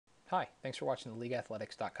Hi, thanks for watching the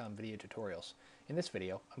LeagueAthletics.com video tutorials. In this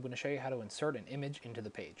video, I'm going to show you how to insert an image into the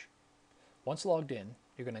page. Once logged in,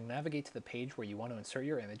 you're going to navigate to the page where you want to insert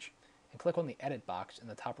your image and click on the Edit box in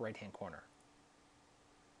the top right-hand corner.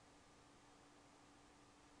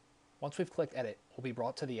 Once we've clicked Edit, we'll be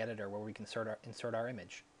brought to the editor where we can insert our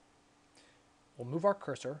image. We'll move our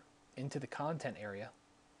cursor into the Content area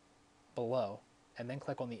below and then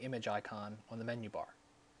click on the image icon on the menu bar.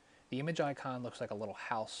 The image icon looks like a little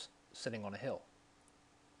house sitting on a hill.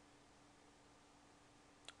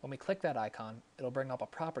 When we click that icon, it'll bring up a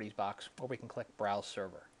properties box where we can click Browse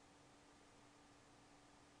Server.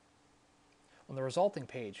 On the resulting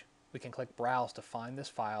page, we can click Browse to find this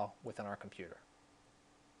file within our computer.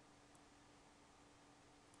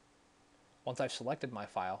 Once I've selected my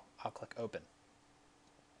file, I'll click Open.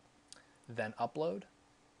 Then Upload.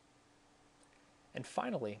 And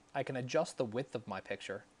finally, I can adjust the width of my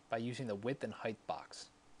picture by using the Width and Height box.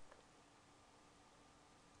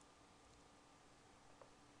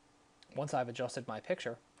 Once I've adjusted my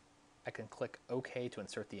picture, I can click OK to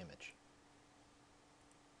insert the image.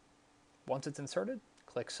 Once it's inserted,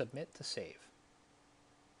 click Submit to save.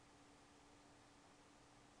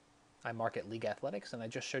 I mark it League Athletics, and I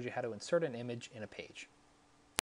just showed you how to insert an image in a page.